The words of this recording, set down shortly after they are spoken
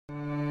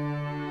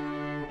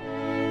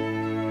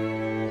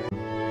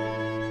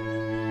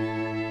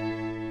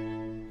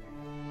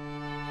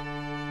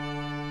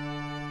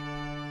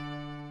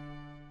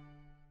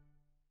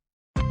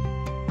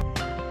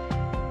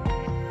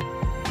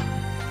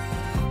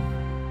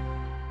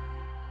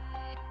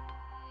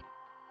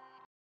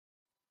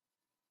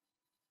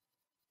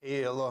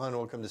Hey, aloha and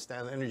welcome to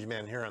Stan the Energy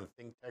Man here on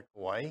ThinkTech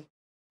Hawaii.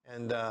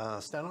 And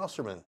Stan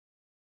Osterman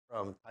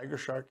from Tiger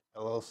Shark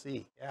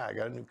LLC. Yeah, I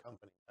got a new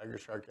company, Tiger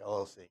Shark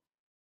LLC.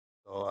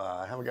 So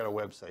I haven't got a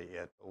website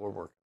yet, but we're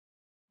working.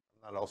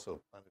 I'm not also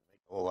planning to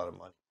make a whole lot of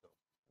money, so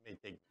it may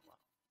take me a while.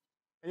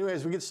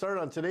 Anyways, we get started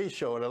on today's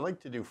show. What I'd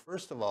like to do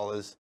first of all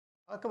is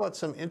talk about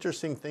some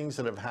interesting things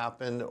that have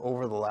happened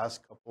over the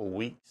last couple of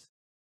weeks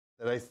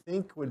that I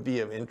think would be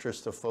of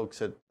interest to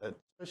folks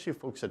especially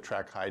folks that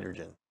track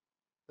hydrogen.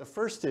 The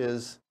first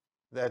is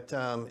that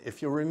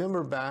if you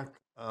remember back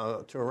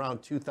to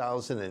around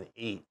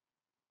 2008,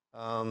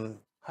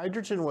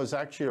 hydrogen was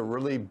actually a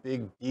really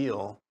big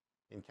deal.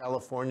 In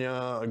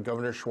California,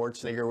 Governor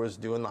Schwarzenegger was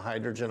doing the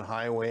hydrogen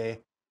highway,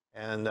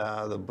 and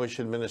the Bush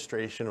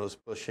administration was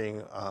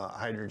pushing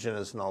hydrogen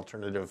as an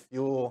alternative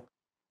fuel,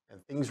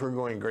 and things were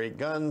going great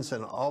guns.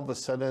 And all of a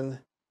sudden,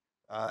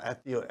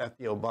 at the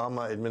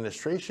Obama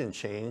administration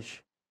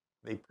change,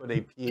 they put a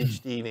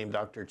PhD named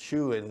Dr.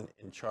 Chu in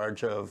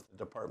charge of the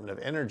Department of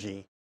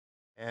Energy.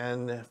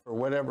 And for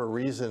whatever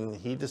reason,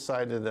 he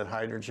decided that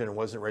hydrogen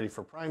wasn't ready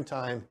for prime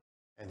time,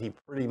 and he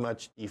pretty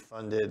much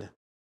defunded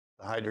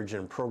the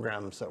hydrogen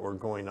programs that were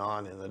going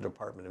on in the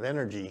Department of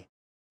Energy.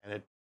 And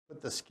it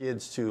put the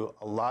skids to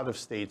a lot of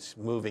states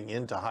moving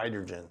into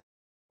hydrogen.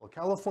 Well,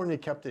 California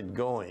kept it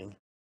going.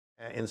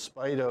 In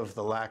spite of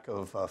the lack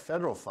of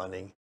federal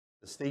funding,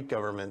 the state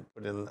government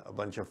put in a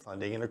bunch of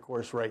funding. And of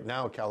course, right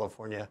now,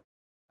 California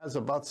has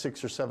about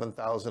 6,000 or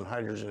 7,000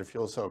 hydrogen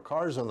fuel cell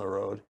cars on the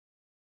road,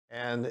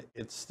 and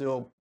it's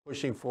still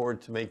pushing forward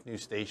to make new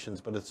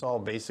stations, but it's all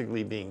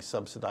basically being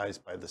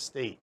subsidized by the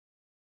state.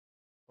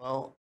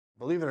 Well,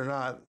 believe it or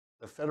not,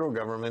 the federal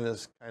government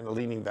is kind of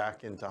leaning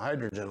back into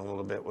hydrogen a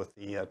little bit with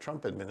the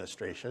Trump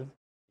administration,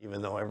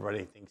 even though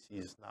everybody thinks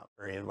he's not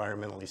very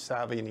environmentally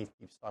savvy and he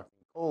keeps talking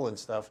coal and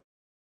stuff,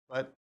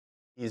 but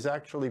he's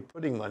actually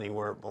putting money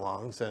where it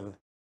belongs, and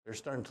they're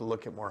starting to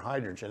look at more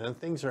hydrogen, and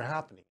things are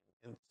happening.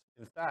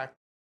 In fact,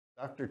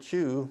 Dr.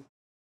 Chu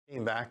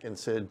came back and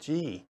said,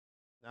 gee,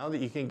 now that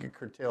you can get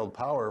curtailed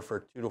power for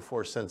 2 to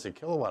 4 cents a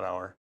kilowatt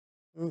hour,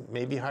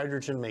 maybe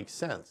hydrogen makes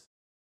sense.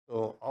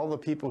 So all the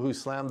people who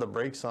slammed the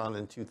brakes on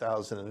in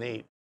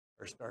 2008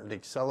 are starting to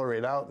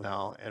accelerate out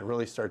now and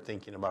really start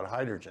thinking about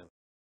hydrogen,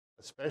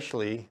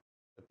 especially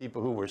the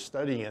people who were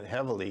studying it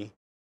heavily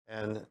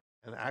and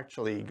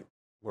actually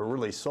were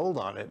really sold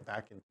on it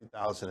back in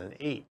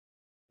 2008.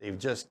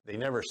 They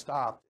never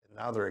stopped, and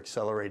now they're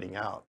accelerating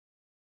out.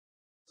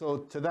 So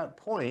to that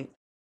point,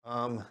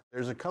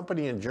 there's a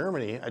company in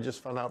Germany. I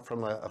just found out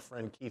from a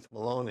friend, Keith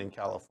Malone in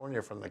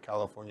California, from the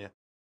California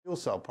Fuel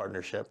Cell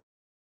Partnership,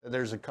 that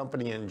there's a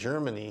company in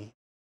Germany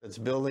that's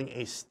building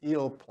a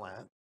steel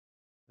plant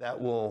that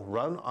will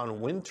run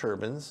on wind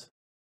turbines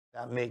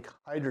that make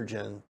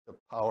hydrogen to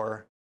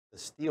power the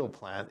steel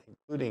plant,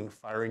 including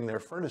firing their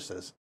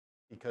furnaces,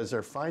 because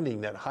they're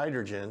finding that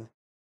hydrogen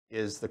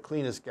is the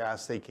cleanest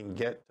gas they can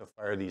get to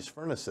fire these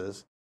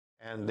furnaces.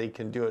 And they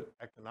can do it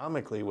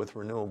economically with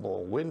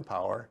renewable wind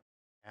power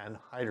and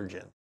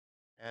hydrogen.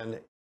 And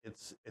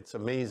it's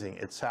amazing.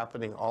 It's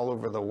happening all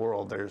over the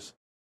world. There's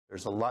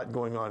a lot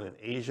going on in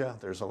Asia.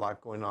 There's a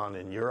lot going on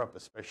in Europe,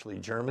 especially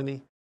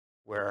Germany,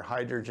 where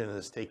hydrogen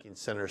is taking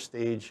center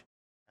stage,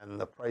 and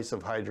the price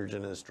of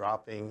hydrogen is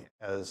dropping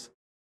as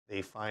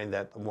they find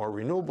that the more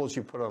renewables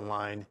you put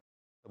online,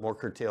 the more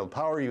curtailed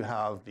power you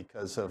have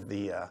because of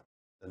the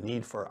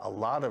need for a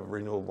lot of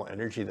renewable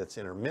energy that's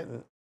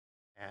intermittent.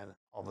 And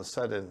all of a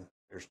sudden,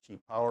 there's cheap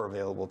power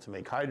available to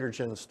make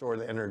hydrogen, store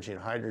the energy in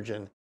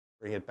hydrogen,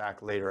 bring it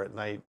back later at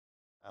night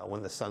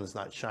when the sun's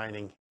not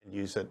shining, and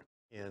use it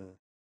in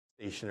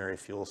stationary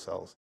fuel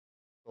cells.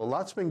 So a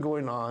lot's been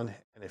going on,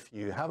 and if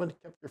you haven't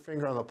kept your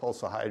finger on the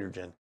pulse of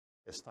hydrogen,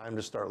 it's time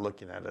to start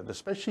looking at it,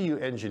 especially you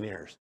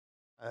engineers.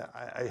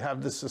 I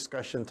have this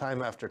discussion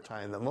time after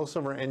time that most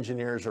of our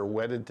engineers are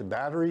wedded to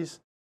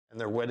batteries, and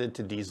they're wedded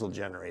to diesel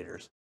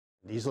generators.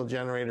 Diesel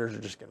generators are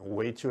just getting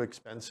way too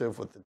expensive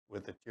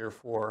with the Tier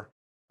 4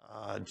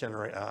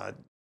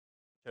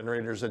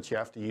 generators that you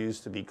have to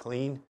use to be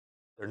clean.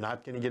 They're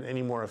not going to get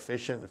any more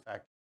efficient. In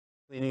fact,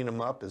 cleaning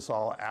them up is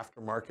all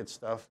aftermarket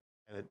stuff,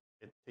 and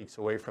it takes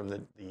away from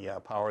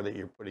the power that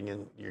you're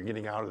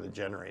getting out of the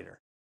generator.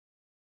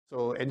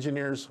 So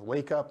engineers,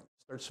 wake up,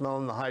 start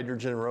smelling the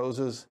hydrogen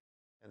roses,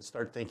 and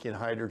start thinking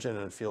hydrogen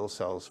and fuel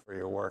cells for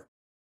your work.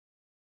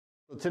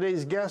 So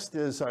today's guest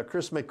is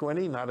Chris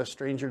McWhinney, not a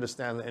stranger to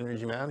Stan the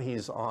Energy Man.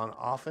 He's on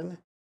often,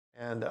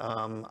 and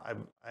I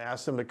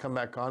asked him to come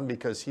back on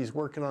because he's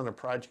working on a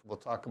project we'll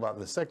talk about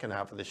in the second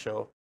half of the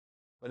show.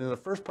 But in the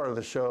first part of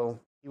the show,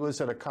 he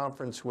was at a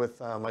conference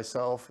with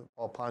myself,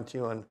 Paul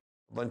Pontio, and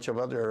a bunch of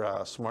other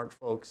smart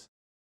folks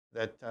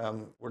that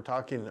were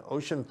talking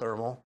ocean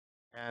thermal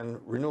and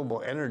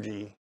renewable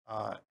energy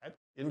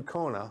in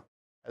Kona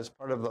as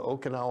part of the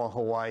Okinawa,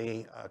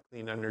 Hawaii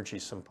Clean Energy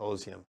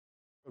Symposium.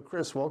 So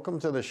Chris, welcome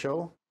to the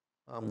show.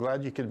 I'm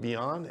glad you could be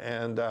on.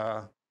 And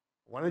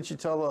why don't you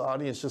tell the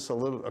audience just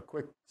a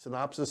quick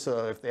synopsis,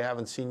 if they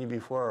haven't seen you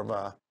before,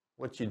 of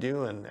what you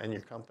do and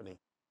your company.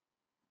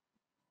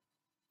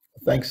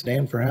 Thanks,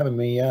 Dan, for having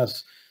me.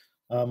 Yes,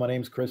 my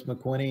name's Chris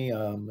McQuinney.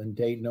 I'm in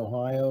Dayton,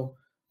 Ohio.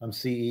 I'm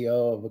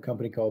CEO of a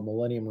company called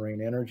Millennium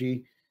Marine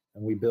Energy,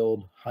 and we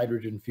build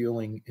hydrogen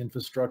fueling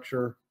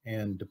infrastructure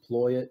and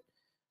deploy it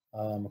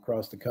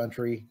across the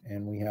country.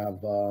 And we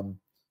have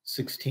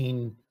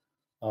 16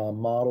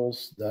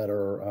 models that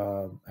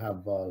are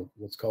have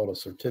what's called a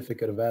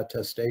certificate of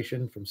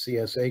attestation from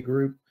CSA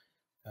Group,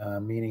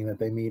 meaning that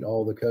they meet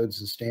all the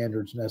codes and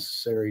standards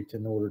necessary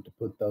in order to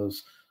put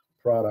those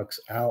products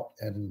out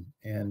and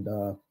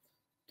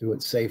do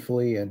it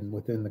safely and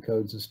within the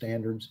codes and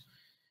standards.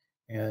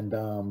 And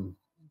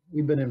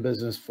we've been in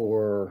business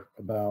for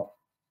about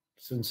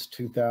since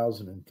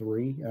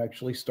 2003.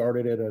 Actually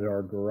started it at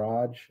our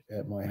garage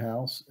at my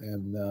house,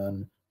 and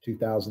then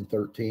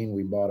 2013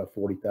 we bought a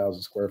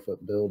 40,000 square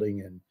foot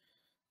building, and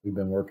we've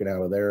been working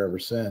out of there ever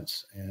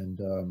since. And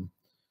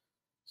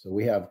so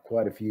we have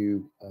quite a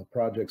few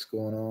projects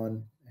going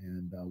on,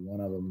 and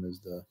one of them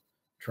is the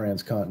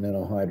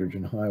Transcontinental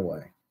Hydrogen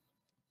Highway.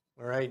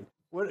 All right.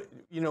 What,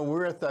 you know, we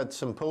were at that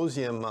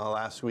symposium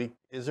last week.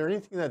 Is there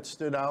anything that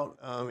stood out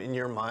in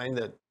your mind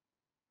that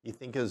you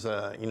think is,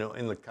 you know,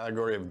 in the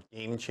category of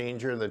game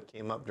changer that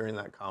came up during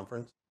that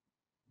conference?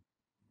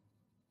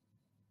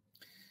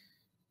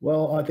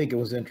 Well, I think it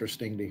was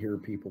interesting to hear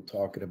people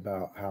talking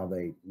about how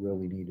they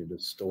really needed to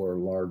store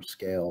large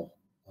scale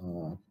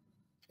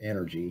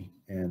energy,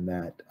 and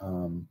that,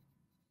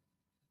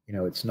 you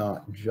know, it's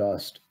not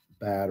just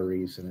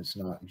batteries and it's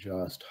not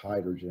just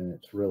hydrogen.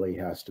 It really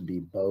has to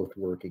be both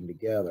working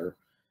together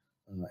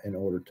in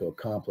order to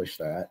accomplish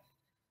that.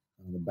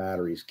 The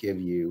batteries give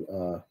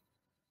you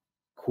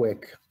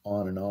quick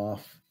on and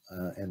off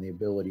and the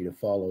ability to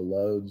follow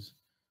loads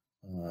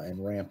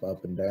and ramp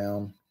up and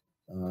down.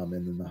 And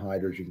then the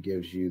hydrogen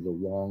gives you the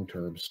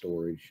long-term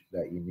storage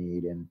that you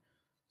need. And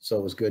so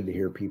it was good to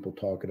hear people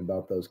talking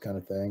about those kind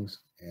of things.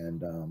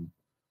 And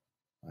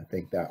I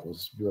think that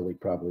was really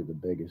probably the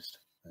biggest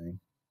thing.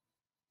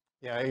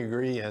 Yeah, I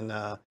agree. And,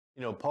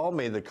 you know, Paul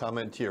made the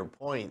comment to your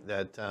point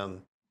that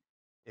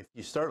if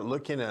you start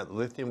looking at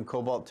lithium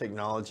cobalt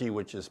technology,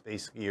 which is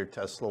basically your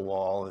Tesla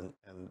wall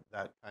and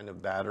that kind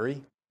of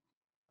battery,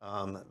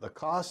 the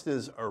cost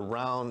is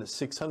around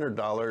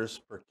 $600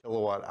 per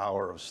kilowatt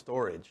hour of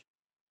storage.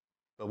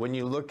 But when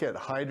you look at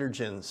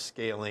hydrogen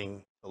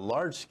scaling to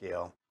large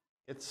scale,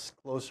 it's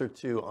closer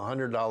to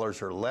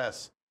 $100 or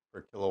less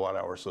per kilowatt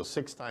hour, so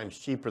 6 times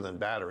cheaper than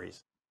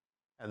batteries.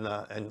 And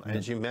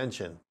as you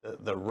mentioned,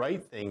 the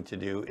right thing to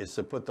do is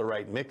to put the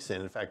right mix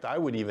in. In fact, I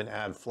would even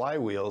add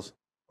flywheels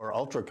or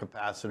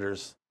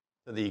ultracapacitors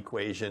to the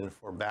equation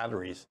for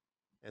batteries,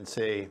 and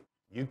say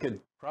you could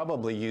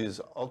probably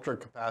use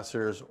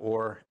ultracapacitors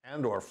or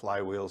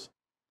flywheels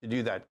to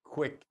do that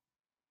quick.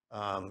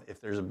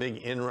 If there's a big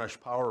inrush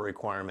power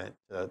requirement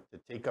to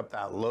take up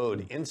that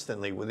load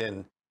instantly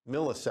within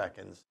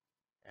milliseconds,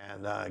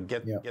 and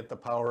get the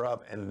power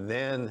up, and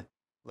then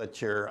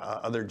let your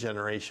other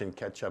generation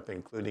catch up,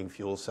 including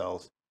fuel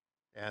cells.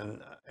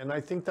 And I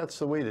think that's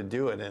the way to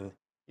do it. And,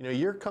 you know,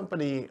 your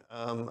company,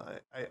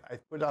 I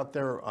put out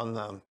there on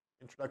the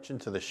introduction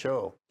to the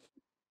show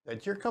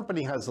that your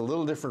company has a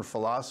little different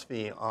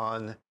philosophy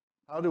on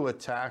how to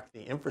attack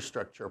the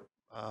infrastructure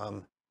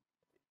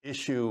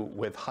issue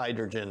with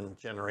hydrogen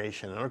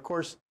generation. And of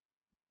course,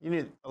 you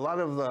need a lot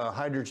of the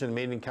hydrogen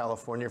made in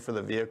California for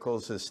the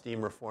vehicles is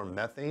steam reformed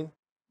methane.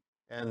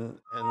 And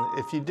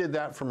if you did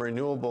that from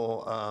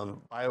renewable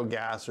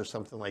biogas or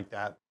something like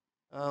that,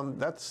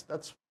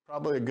 that's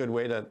probably a good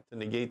way to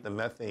negate the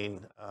methane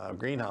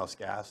greenhouse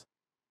gas.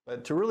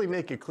 But to really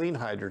make a clean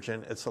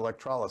hydrogen, it's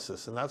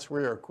electrolysis, and that's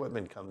where your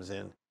equipment comes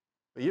in.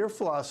 But your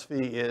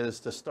philosophy is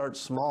to start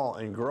small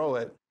and grow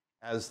it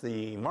as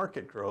the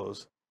market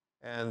grows.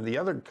 And the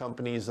other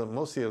companies,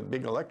 mostly the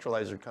big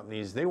electrolyzer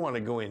companies, they want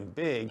to go in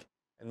big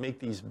and make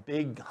these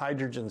big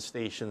hydrogen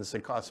stations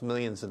that cost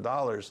millions of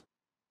dollars.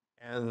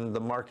 And the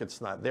market's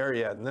not there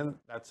yet. And then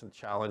that's a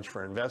challenge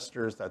for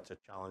investors. That's a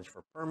challenge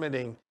for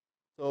permitting.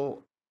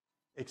 So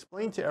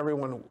explain to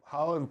everyone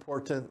how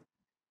important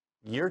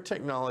your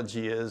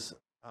technology is,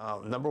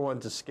 number one,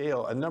 to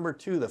scale, and number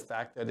two, the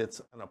fact that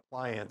it's an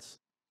appliance,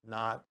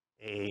 not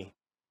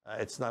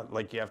it's not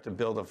like you have to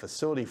build a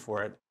facility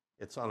for it.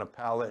 It's on a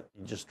pallet.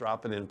 You just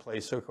drop it in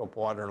place, hook up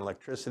water and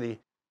electricity,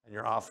 and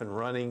you're off and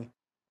running,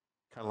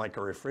 kind of like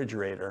a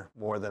refrigerator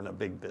more than a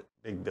big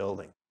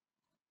building.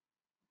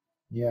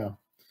 Yeah,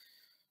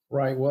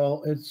 right.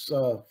 Well, it's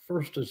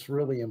first, it's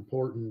really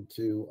important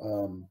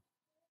to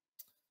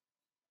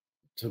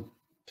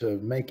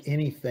make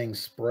anything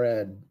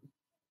spread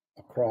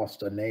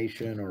across a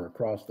nation or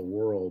across the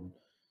world.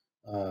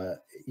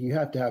 You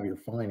have to have your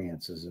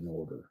finances in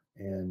order,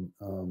 and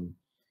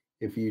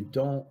if you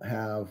don't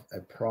have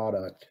a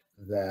product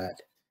that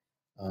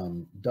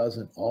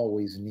doesn't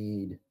always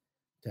need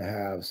to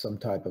have some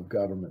type of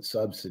government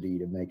subsidy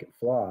to make it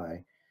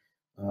fly,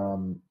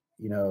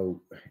 you know,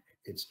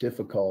 it's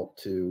difficult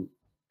to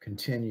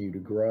continue to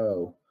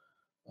grow,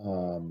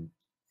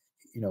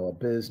 you know, a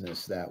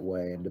business that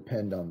way and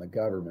depend on the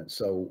government.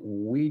 So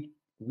we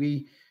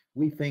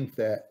think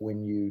that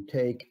when you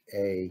take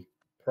a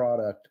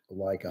product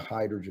like a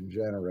hydrogen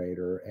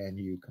generator and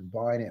you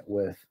combine it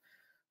with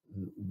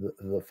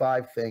the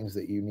five things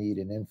that you need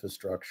in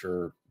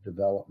infrastructure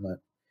development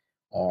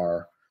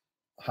are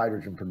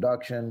hydrogen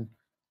production,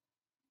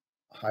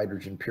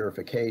 hydrogen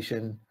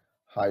purification,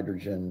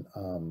 hydrogen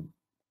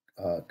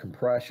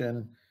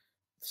compression,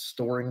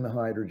 storing the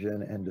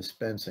hydrogen, and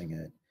dispensing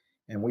it.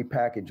 And we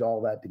package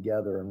all that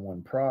together in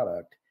one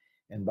product.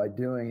 And by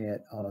doing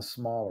it on a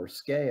smaller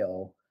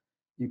scale,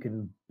 you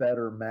can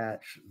better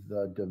match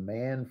the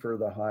demand for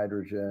the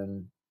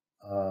hydrogen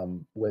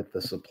with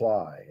the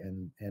supply.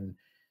 And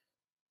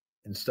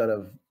instead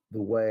of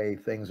the way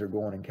things are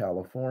going in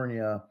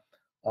California,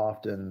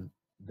 often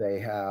they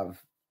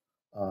have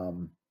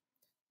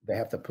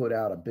to put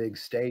out a big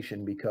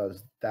station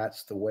because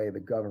that's the way the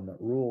government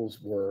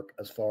rules work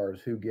as far as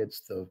who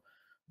gets the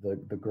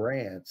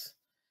grants.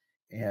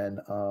 And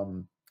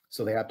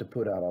so they have to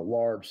put out a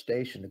large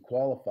station to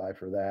qualify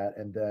for that.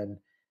 And then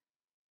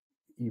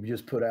you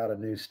just put out a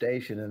new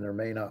station and there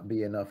may not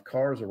be enough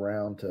cars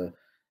around to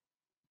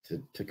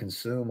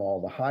consume all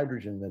the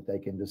hydrogen that they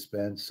can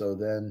dispense. So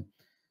then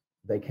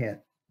they can't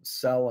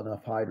sell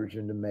enough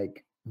hydrogen to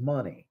make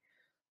money.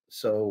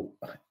 So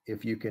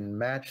if you can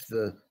match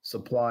the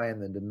supply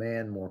and the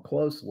demand more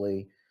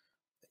closely,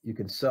 you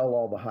can sell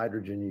all the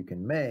hydrogen you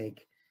can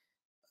make.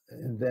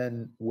 And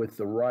then with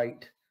the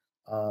right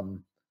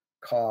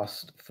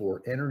cost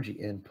for energy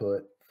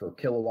input for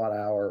kilowatt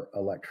hour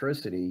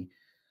electricity,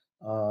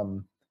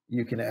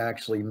 you can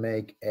actually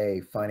make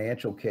a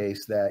financial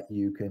case that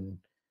you can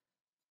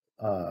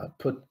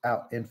put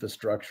out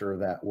infrastructure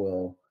that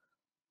will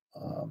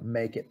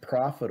make it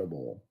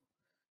profitable.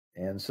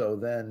 And so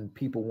then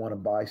people want to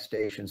buy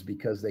stations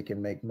because they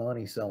can make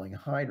money selling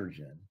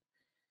hydrogen.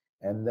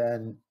 And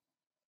then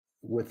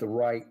with the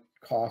right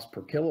cost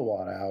per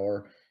kilowatt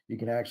hour, you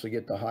can actually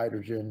get the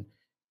hydrogen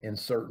in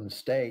certain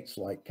states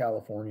like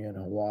California and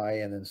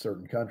Hawaii, and in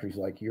certain countries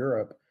like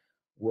Europe,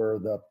 where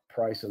the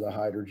price of the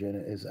hydrogen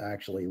is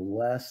actually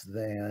less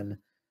than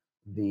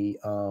the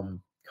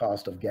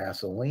cost of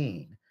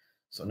gasoline.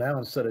 So now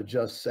instead of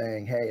just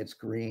saying, hey, it's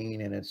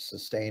green and it's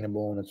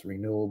sustainable and it's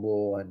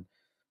renewable and,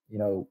 you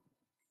know,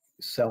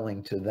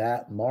 selling to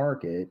that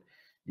market,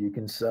 you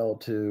can sell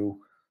to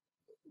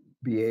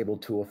be able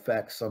to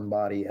affect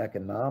somebody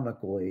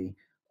economically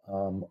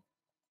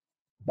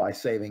by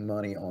saving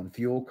money on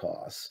fuel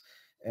costs.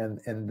 And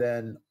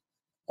then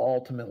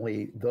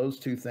ultimately those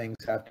two things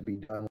have to be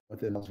done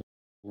within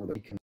where they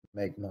can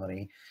make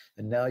money.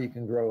 And now you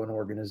can grow an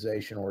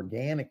organization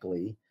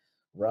organically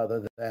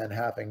rather than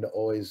having to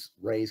always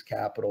raise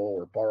capital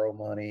or borrow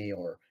money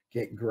or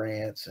get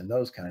grants and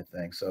those kind of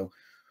things. So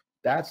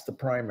that's the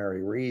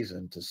primary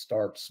reason to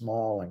start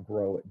small and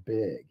grow it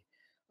big.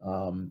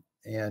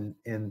 And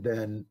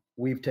then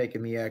we've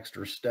taken the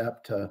extra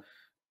step to,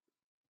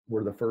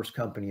 we're the first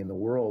company in the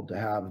world to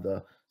have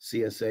the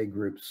CSA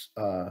group's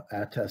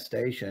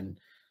attestation,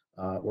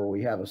 where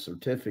we have a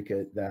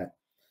certificate that,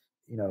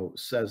 you know,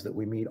 says that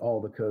we meet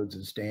all the codes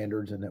and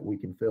standards and that we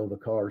can fill the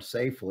cars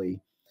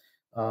safely.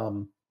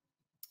 And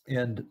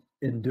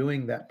in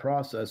doing that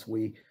process,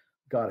 we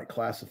got it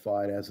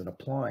classified as an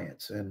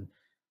appliance. And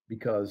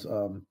because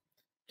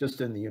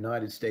just in the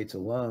United States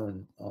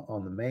alone,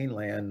 on the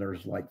mainland,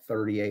 there's like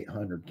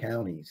 3,800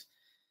 counties.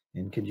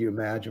 And could you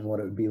imagine what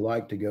it would be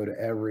like to go to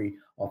every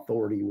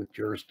authority with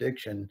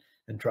jurisdiction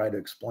and try to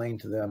explain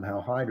to them how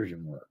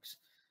hydrogen works?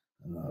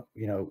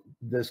 You know,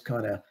 this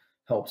kind of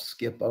helps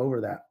skip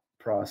over that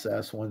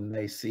process when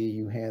they see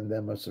you hand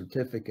them a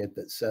certificate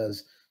that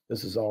says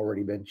this has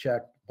already been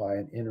checked by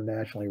an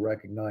internationally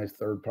recognized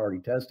third-party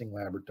testing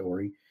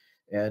laboratory,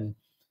 and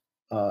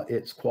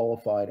it's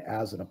qualified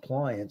as an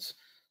appliance,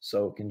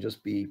 so it can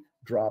just be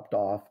dropped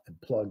off and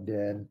plugged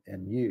in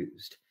and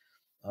used.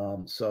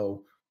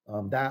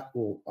 That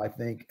will, I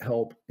think,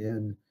 help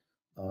in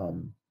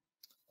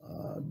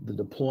the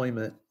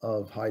deployment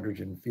of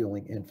hydrogen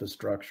fueling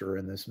infrastructure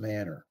in this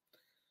manner.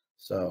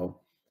 So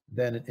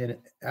then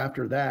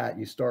after that,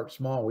 you start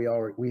small.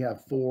 We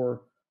have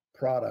 4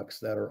 products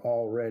that are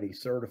already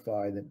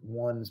certified, that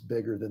one's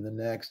bigger than the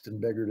next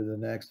and bigger to the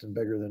next and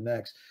bigger than the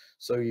next.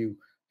 So you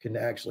can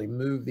actually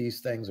move these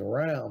things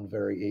around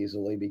very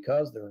easily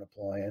because they're an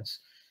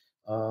appliance.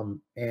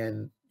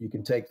 And you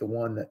can take the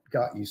one that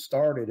got you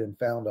started and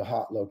found a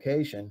hot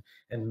location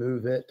and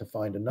move it to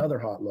find another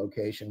hot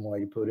location while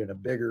you put in a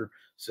bigger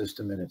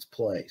system in its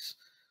place.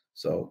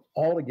 So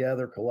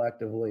altogether,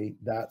 collectively,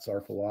 that's our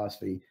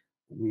philosophy.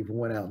 We've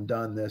went out and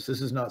done this.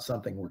 This is not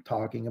something we're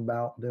talking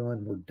about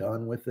doing. We're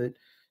done with it.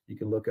 You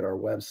can look at our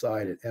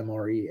website at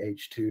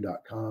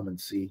mreh2.com and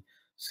see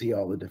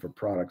all the different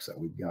products that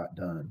we've got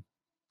done.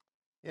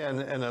 Yeah,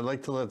 and I'd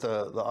like to let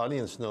the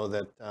audience know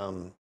that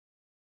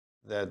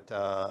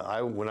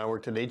when I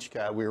worked at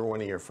HCAT, we were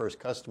one of your first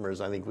customers.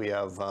 I think we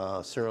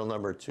have serial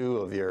number 2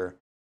 of your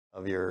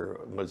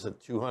was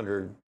it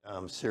 200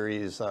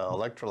 series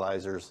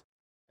electrolyzers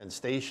and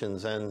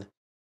stations. And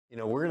you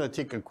know, we're going to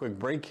take a quick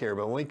break here,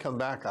 but when we come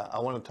back, I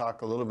want to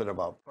talk a little bit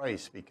about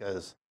price,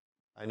 because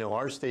I know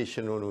our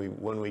station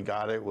when we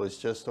got it was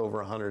just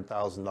over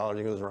 $100,000. I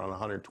think it was around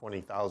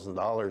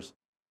 $120,000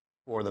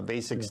 for the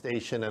basic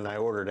station, and I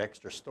ordered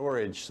extra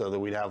storage so that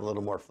we'd have a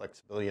little more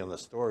flexibility on the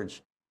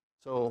storage.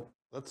 So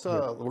let's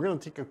we're going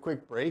to take a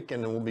quick break,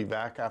 and then we'll be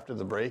back after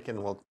the break,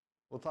 and we'll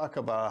talk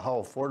about how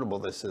affordable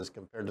the is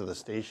compared to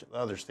the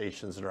other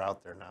stations that are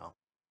out there now.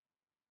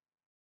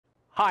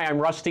 Hi, I'm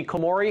Rusty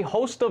Komori,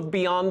 host of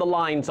Beyond the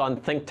Lines on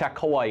ThinkTech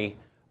Hawaii.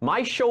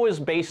 My show is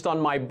based on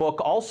my book,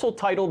 also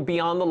titled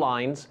Beyond the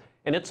Lines,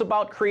 and it's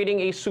about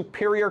creating a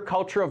superior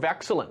culture of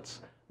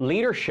excellence,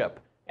 leadership,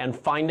 and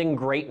finding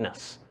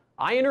greatness.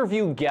 I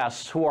interview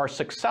guests who are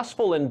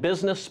successful in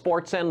business,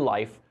 sports, and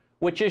life,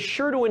 which is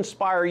sure to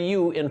inspire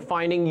you in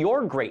finding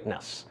your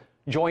greatness.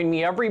 Join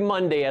me every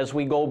Monday as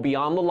we go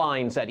Beyond the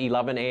Lines at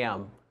 11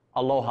 a.m.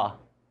 Aloha.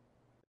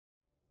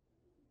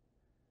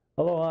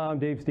 Aloha, I'm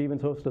Dave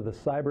Stevens, host of the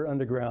Cyber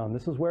Underground.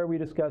 This is where we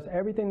discuss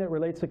everything that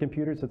relates to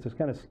computers that's just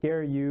going to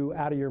scare you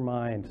out of your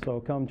mind. So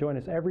come join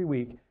us every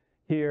week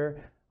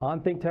here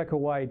on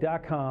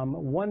ThinkTechHawaii.com,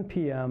 1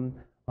 p.m.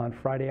 on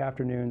Friday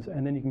afternoons.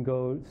 And then you can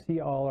go see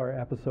all our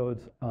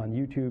episodes on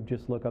YouTube.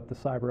 Just look up the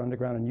Cyber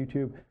Underground on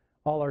YouTube.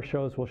 All our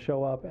shows will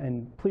show up,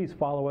 and please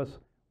follow us.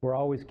 We're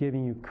always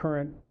giving you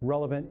current,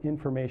 relevant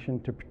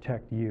information to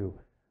protect you,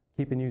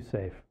 keeping you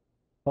safe.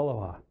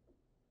 Aloha.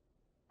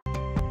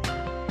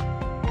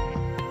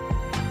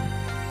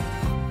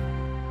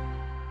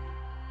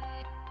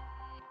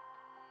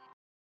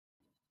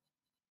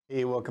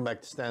 Hey, welcome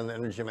back to Stan the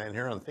Energy Man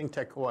here on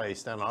ThinkTech Hawaii.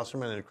 Stan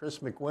Osserman and Chris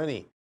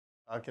McWhinney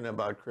talking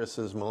about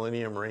Chris's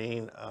Millennium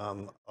Rain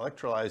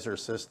electrolyzer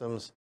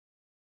systems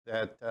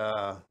that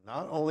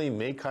not only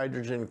make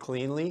hydrogen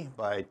cleanly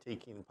by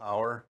taking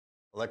power,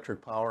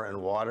 electric power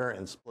and water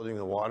and splitting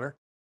the water,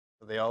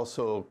 but they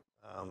also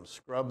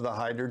scrub the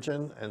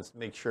hydrogen and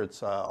make sure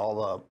it's all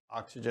the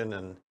oxygen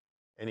and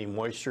any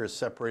moisture is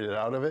separated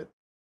out of it.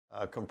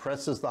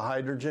 Compresses the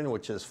hydrogen,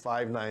 which is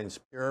 5/9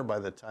 pure by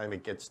the time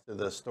it gets to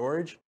the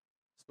storage,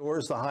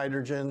 stores the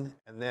hydrogen,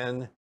 and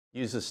then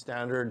uses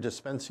standard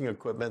dispensing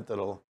equipment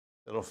that'll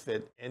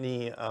fit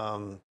any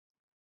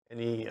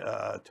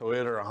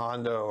Toyota or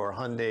Honda or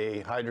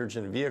Hyundai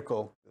hydrogen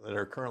vehicle that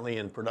are currently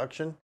in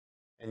production,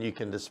 and you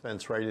can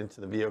dispense right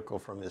into the vehicle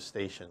from this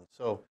station.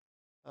 So,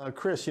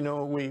 Chris, you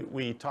know,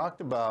 we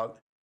talked about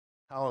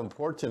how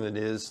important it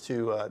is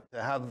to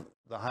have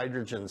the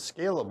hydrogen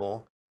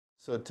scalable,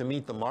 so to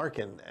meet the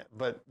market,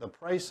 but the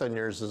price on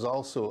yours is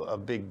also a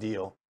big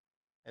deal.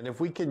 And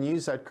if we can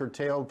use that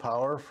curtailed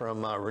power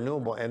from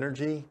renewable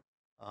energy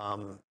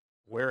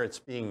where it's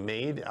being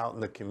made out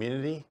in the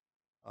community,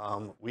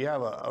 we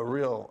have a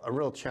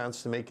real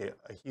chance to make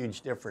a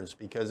huge difference,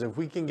 because if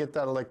we can get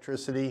that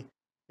electricity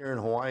here in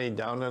Hawaii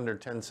down under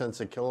 10 cents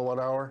a kilowatt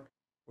hour,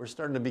 we're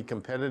starting to be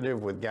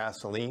competitive with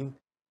gasoline.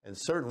 And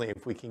certainly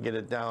if we can get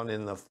it down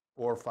in the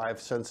 4 or 5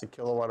 cents a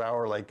kilowatt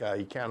hour like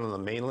you can on the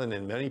mainland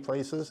in many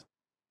places,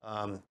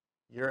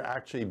 you're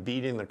actually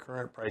beating the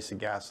current price of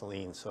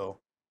gasoline. So,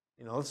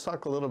 you know, let's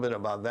talk a little bit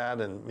about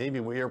that and maybe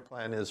what your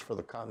plan is for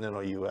the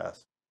continental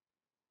U.S.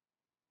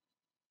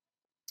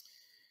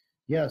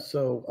 Yeah,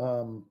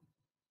 so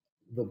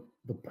the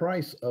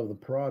price of the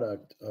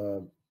product,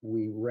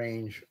 we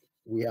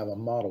have a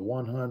Model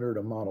 100,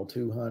 a Model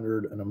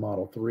 200, and a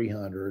Model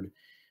 300,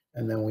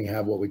 and then we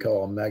have what we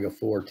call a Mega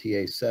 4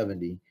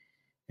 TA70.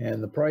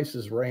 And the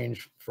prices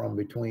range from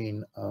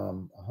between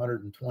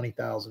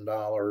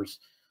 $120,000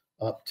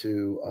 up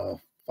to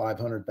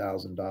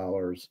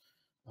 $500,000,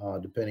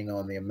 depending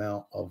on the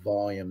amount of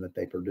volume that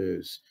they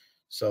produce.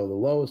 So the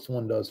lowest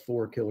one does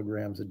 4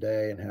 kilograms a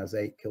day and has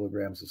 8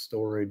 kilograms of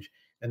storage,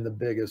 and the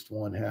biggest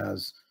one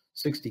has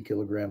 60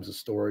 kilograms of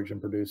storage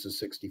and produces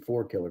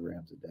 64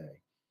 kilograms a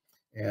day.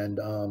 And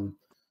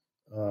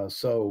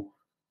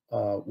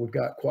we've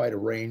got quite a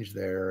range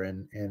there,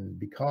 and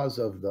because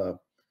of the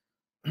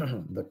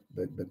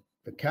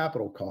the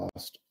capital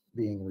cost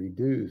being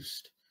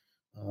reduced,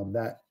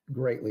 that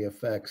greatly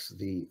affects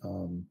the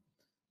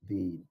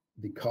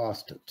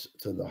cost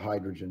to the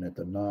hydrogen at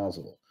the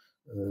nozzle.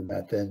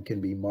 That then can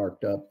be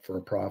marked up for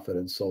a profit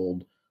and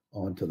sold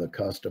onto the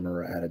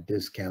customer at a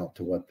discount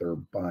to what they're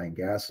buying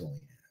gasoline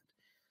at.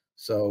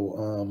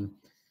 So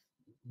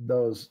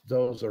those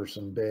are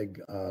some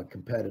big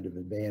competitive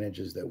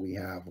advantages that we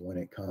have when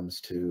it comes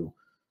to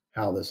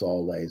how this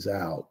all lays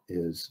out,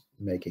 is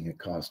making it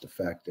cost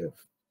effective.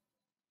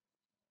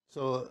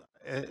 So,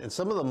 and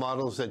some of the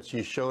models that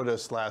you showed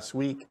us last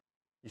week,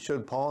 you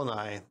showed Paul and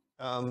I,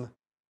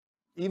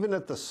 even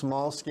at the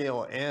small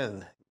scale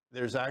end,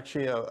 there's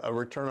actually a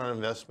return on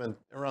investment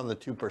around the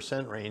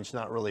 2% range,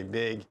 not really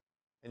big.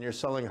 And you're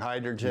selling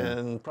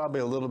hydrogen probably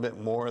a little bit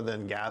more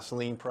than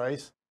gasoline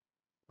price.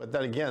 But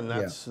then again,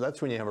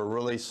 that's when you have a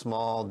really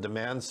small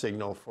demand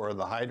signal for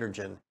the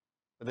hydrogen.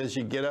 But as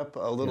you get up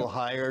a little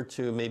higher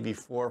to maybe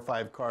 4 or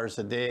 5 cars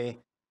a day,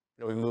 you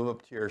know, we move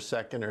up to your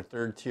second or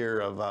third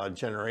tier of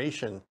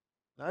generation.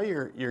 Now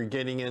you're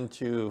getting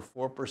into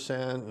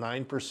 4%,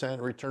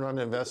 9% return on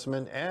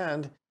investment,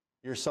 and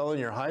you're selling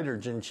your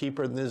hydrogen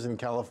cheaper than it is in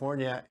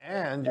California,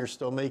 and you're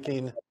still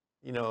making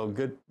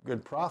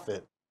good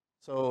profit.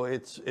 So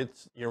it's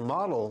your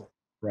model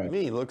to Right.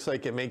 me looks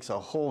like it makes a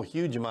whole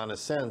huge amount of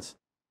sense,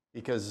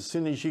 because as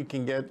soon as you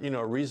can get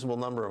a reasonable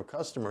number of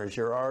customers,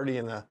 you're already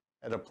at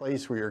a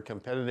place where you're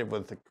competitive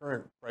with the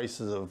current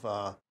prices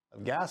of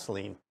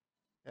gasoline.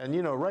 And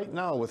right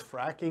now with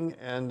fracking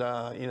and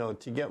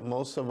to get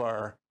most of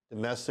our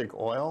domestic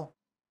oil,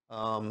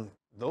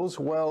 those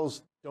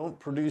wells don't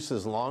produce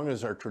as long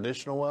as our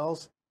traditional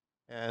wells.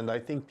 And I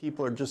think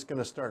people are just going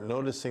to start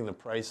noticing the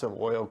price of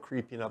oil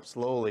creeping up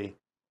slowly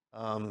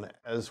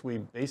as we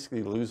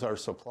basically lose our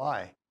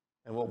supply.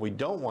 And what we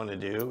don't want to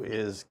do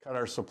is cut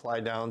our supply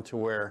down to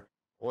where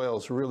oil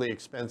is really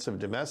expensive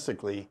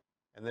domestically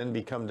and then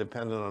become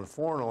dependent on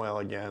foreign oil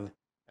again.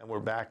 And we're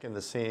back in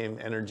the same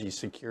energy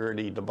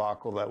security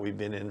debacle that we've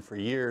been in for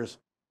years,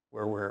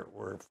 where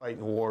we're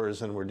fighting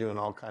wars and we're doing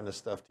all kind of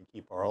stuff to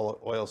keep our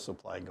oil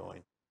supply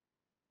going.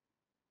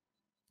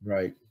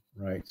 Right,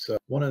 right. So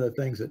one of the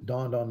things that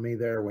dawned on me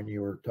there when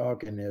you were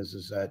talking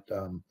is that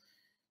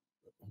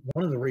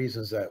one of the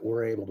reasons that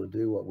we're able to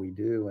do what we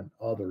do and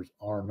others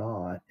are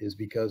not is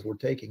because we're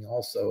taking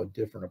also a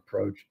different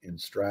approach in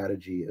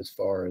strategy as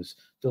far as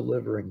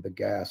delivering the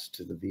gas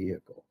to the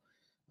vehicle.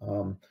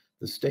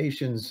 The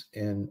stations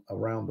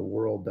around the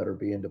world that are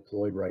being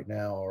deployed right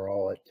now are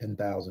all at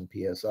 10,000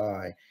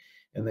 PSI,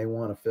 and they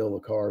want to fill the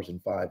cars in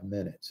 5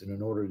 minutes. And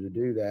in order to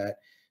do that,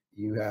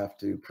 you have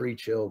to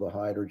pre-chill the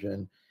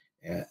hydrogen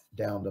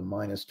down to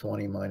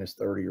 -20,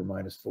 -30, or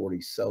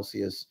 -40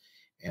 Celsius.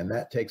 And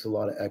that takes a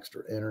lot of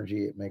extra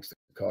energy. It makes the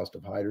cost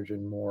of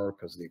hydrogen more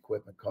because the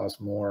equipment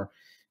costs more.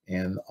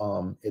 And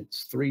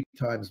it's 3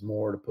 times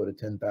more to put a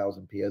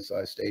 10,000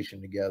 PSI station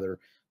together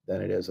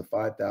than it is a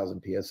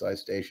 5,000 PSI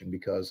station,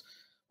 because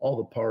all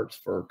the parts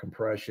for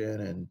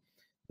compression and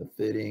the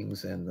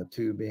fittings and the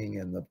tubing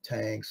and the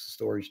tanks,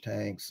 storage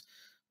tanks,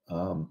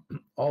 all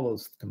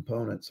those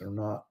components are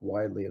not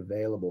widely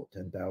available at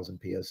 10,000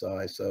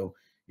 PSI. So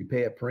you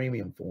pay a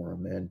premium for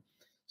them. And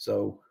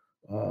so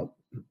our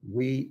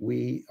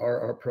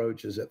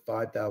approach is at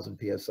 5,000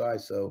 PSI.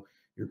 So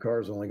your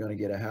car is only going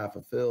to get a half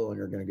a fill, and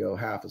you're going to go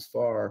half as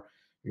far.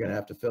 You're going to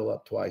have to fill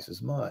up twice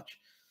as much.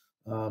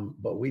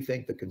 But we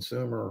think the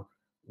consumer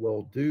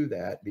will do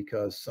that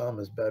because some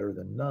is better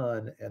than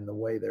none. And the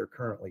way they're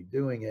currently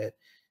doing it,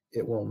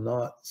 it will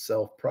not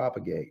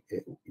self-propagate.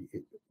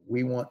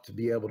 We want to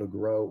be able to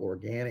grow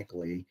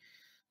organically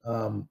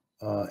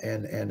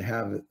and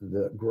have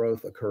the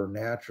growth occur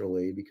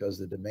naturally because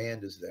the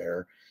demand is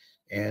there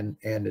and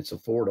it's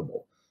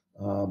affordable.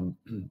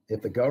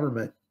 If the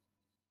government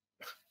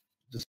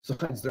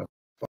decides to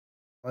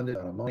fund it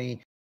out of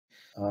money,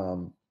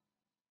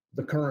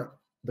 the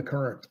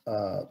current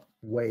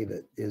way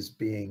that is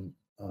being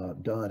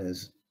done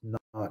is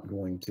not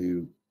going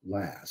to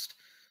last.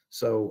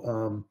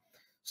 So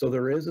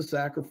there is a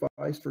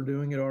sacrifice for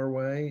doing it our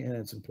way, and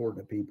it's important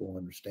that people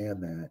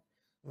understand that.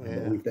 Yeah.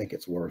 But we think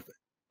it's worth it.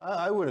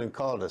 I wouldn't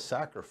call it a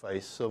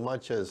sacrifice so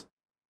much as,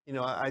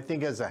 I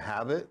think as a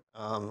habit,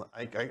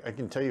 I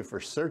can tell you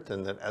for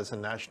certain that as a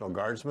National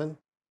Guardsman,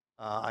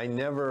 I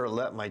never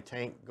let my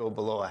tank go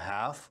below a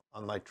half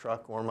on my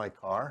truck or my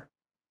car,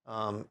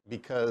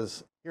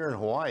 because here in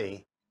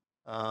Hawaii,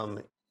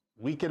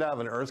 we could have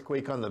an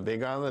earthquake on the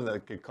Big Island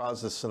that could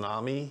cause a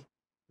tsunami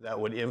that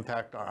would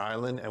impact our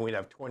island, and we'd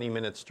have 20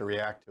 minutes to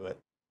react to it.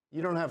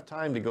 You don't have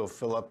time to go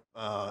fill up,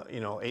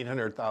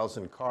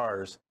 800,000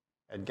 cars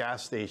at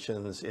gas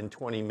stations in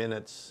 20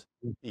 minutes,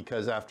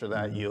 because after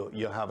that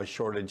you'll have a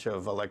shortage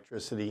of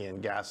electricity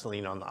and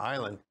gasoline on the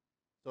island.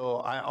 So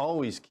I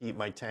always keep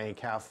my tank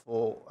half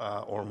full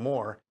or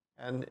more,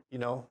 and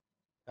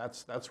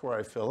that's where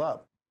I fill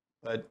up.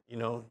 But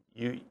you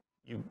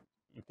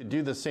could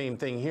do the same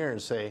thing here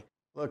and say,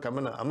 look, I'm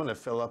gonna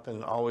fill up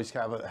and always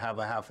have a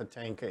half a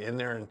tank in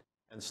there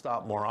and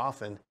stop more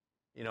often.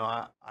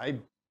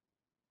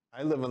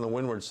 I live on the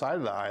windward side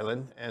of the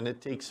island, and it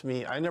takes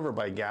me, I never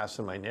buy gas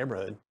in my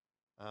neighborhood.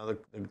 The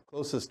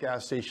closest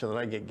gas station that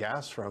I get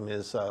gas from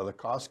is the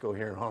Costco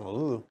here in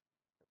Honolulu.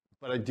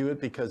 But I do it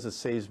because it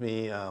saves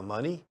me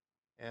money,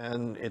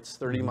 and it's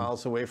 30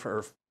 miles away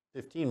or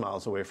 15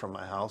 miles away from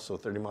my house, so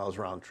 30 miles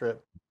round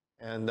trip.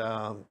 And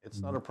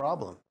it's not a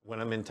problem. When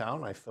I'm in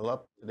town, I fill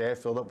up. Today I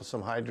filled up with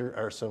some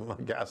some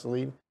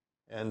gasoline,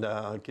 and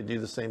could do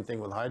the same thing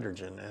with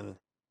hydrogen. And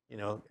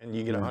and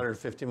you get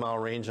 150-mile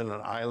range on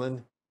an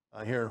island.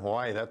 Here in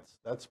Hawaii,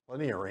 that's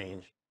plenty of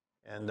range,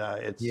 and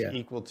it's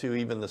equal to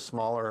even the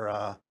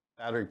smaller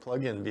battery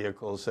plug-in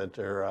vehicles that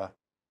are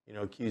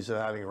accused of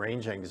having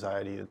range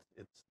anxiety.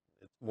 It's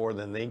more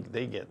than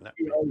they get.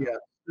 Oh yeah,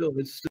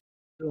 it's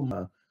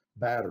still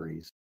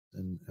batteries,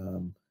 and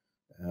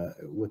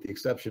with the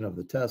exception of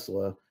the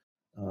Tesla,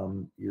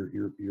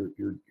 you're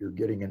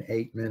getting an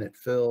 8-minute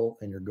fill,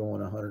 and you're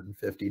going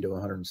 150 to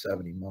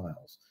 170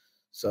 miles.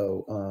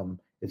 So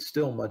it's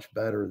still much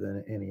better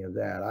than any of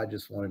that. I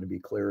just wanted to be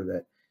clear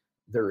that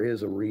there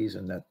is a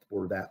reason that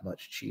we're that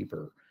much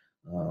cheaper,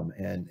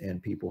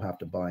 and people have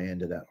to buy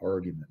into that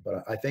argument.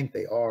 But I think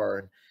they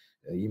are.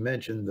 And you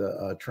mentioned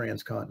the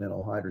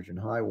Transcontinental Hydrogen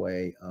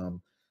Highway.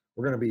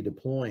 we're going to be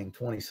deploying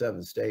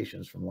 27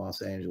 stations from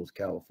Los Angeles,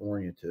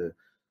 California to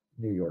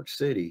New York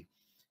City.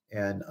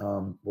 And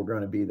we're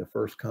going to be the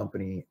first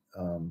company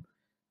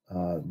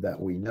that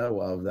we know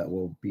of that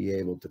will be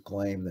able to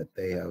claim that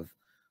they have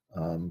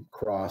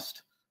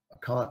crossed a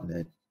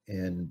continent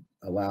and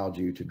allowed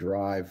you to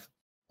drive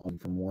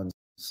from one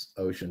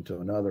ocean to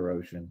another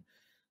ocean.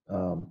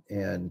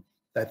 And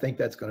I think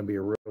that's going to be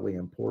a really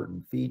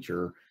important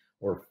feature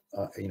or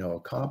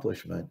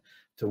accomplishment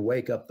to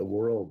wake up the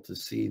world to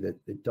see that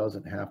it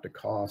doesn't have to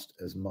cost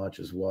as much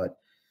as what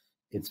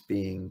it's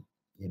being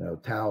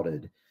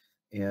touted.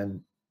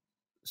 And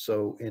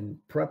so in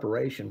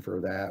preparation for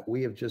that,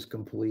 we have just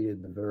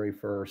completed the very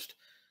first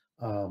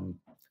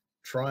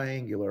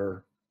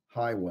triangular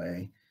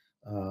highway.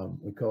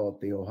 We call it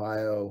the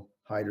Ohio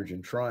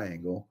Hydrogen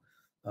Triangle,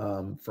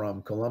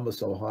 from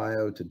Columbus,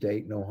 Ohio to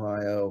Dayton,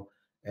 Ohio,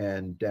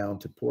 and down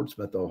to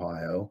Portsmouth,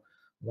 Ohio.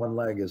 One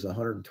leg is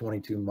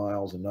 122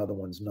 miles, another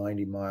one's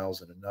 90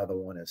 miles, and another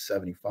one is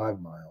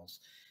 75 miles.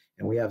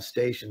 And we have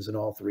stations in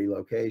all three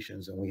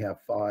locations, and we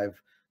have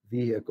 5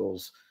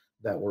 vehicles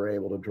that we're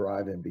able to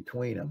drive in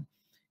between them.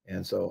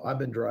 And so I've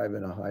been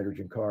driving a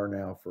hydrogen car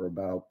now for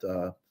about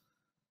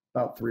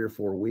 3 or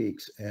 4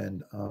 weeks.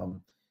 And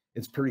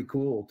it's pretty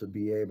cool to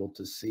be able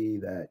to see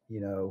that,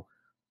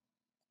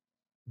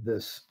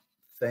 this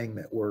thing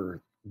that we're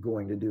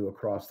going to do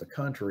across the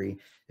country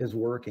is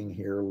working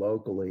here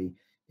locally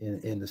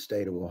in the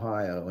state of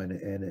Ohio. And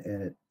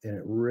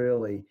it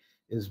really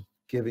is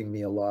giving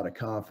me a lot of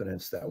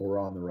confidence that we're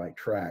on the right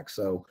track.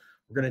 So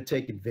we're going to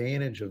take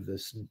advantage of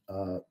this,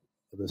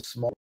 the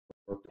small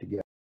work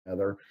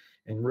together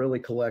and really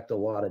collect a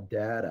lot of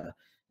data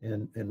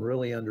and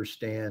really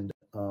understand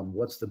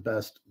what's the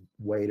best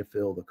way to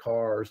fill the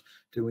cars.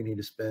 Do we need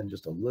to spend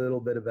just a little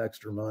bit of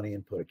extra money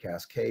and put a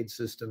cascade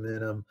system in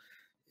them?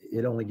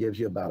 It only gives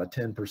you about a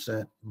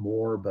 10%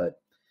 more, but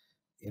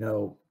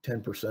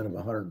 10% of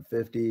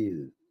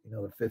 150,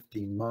 they're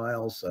 15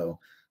 miles. So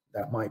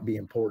that might be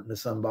important to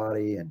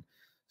somebody. And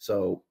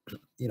so,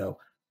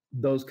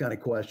 those kind of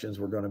questions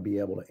we're going to be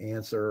able to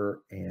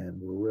answer, and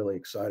we're really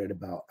excited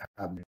about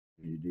having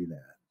to do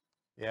that.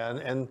 Yeah,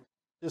 and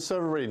just so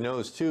everybody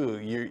knows too,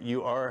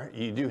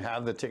 you do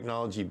have the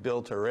technology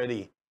built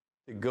already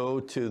to go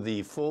to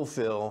the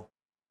fulfill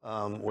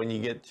when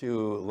you get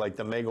to like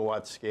the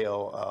megawatt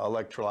scale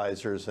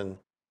electrolyzers, and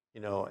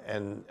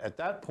and at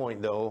that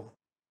point though,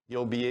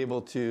 you'll be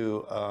able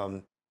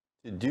to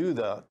do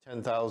the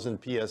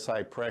 10,000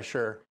 psi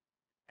pressure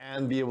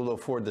and be able to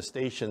afford the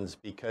stations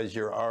because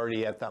you're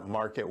already at that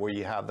market where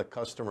you have the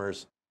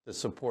customers to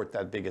support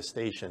that biggest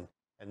station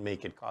and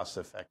make it cost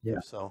effective. Yeah.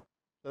 So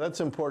that's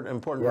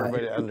important for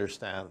everybody to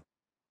understand.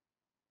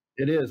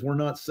 It is. We're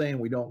not saying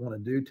we don't want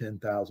to do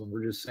 10,000.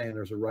 We're just saying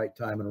there's a right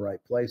time and a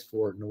right place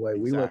for it. And the way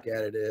we look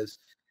at it is,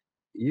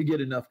 you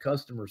get enough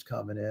customers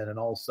coming in and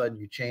all of a sudden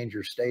you change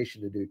your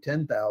station to do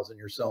 10,000,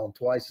 you're selling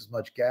twice as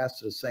much gas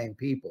to the same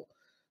people.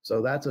 So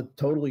that's a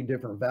totally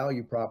different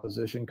value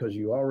proposition because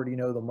you already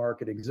know the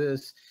market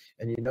exists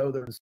and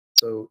there's,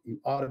 so you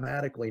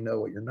automatically know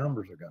what your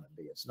numbers are going to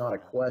be. It's not a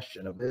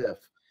question of if,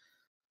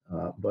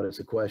 but it's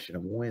a question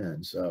of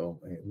when. So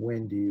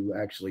when do you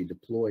actually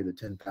deploy the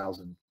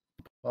 10,000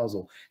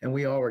 puzzle? And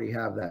we already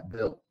have that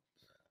built.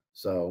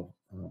 So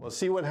well,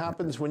 see what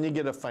happens when you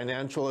get a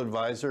financial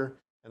advisor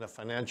and a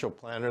financial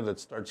planner that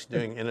starts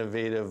doing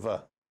innovative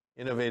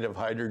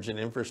hydrogen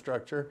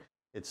infrastructure.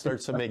 It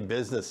starts to make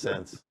business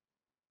sense.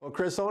 Well,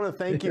 Chris, I want to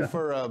thank you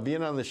for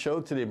being on the show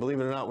today.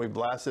 Believe it or not, we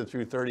blasted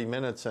through 30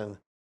 minutes, and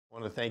I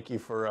want to thank you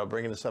for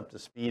bringing us up to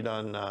speed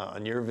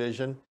on your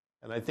vision.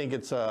 And I think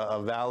it's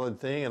a valid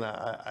thing, and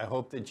I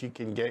hope that you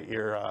can get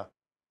your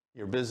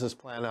business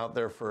plan out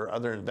there for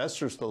other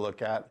investors to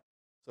look at,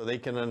 so they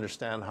can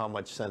understand how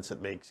much sense it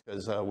makes.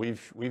 Because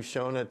we've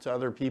shown it to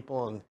other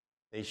people, and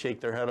they shake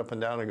their head up and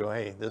down and go,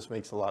 "Hey, this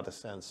makes a lot of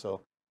sense."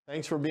 So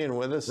thanks for being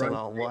with us, and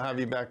we'll have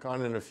you back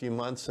on in a few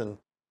months and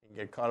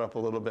get caught up a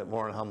little bit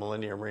more on how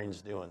Millennium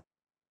Marine's doing.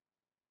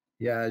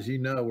 Yeah, as you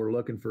know, we're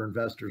looking for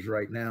investors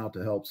right now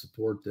to help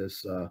support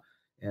this.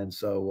 And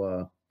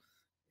so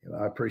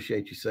I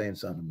appreciate you saying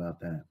something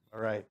about that. All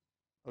right.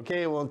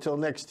 Okay, well, until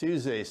next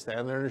Tuesday,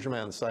 Stan the Energy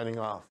Man signing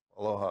off.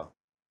 Aloha.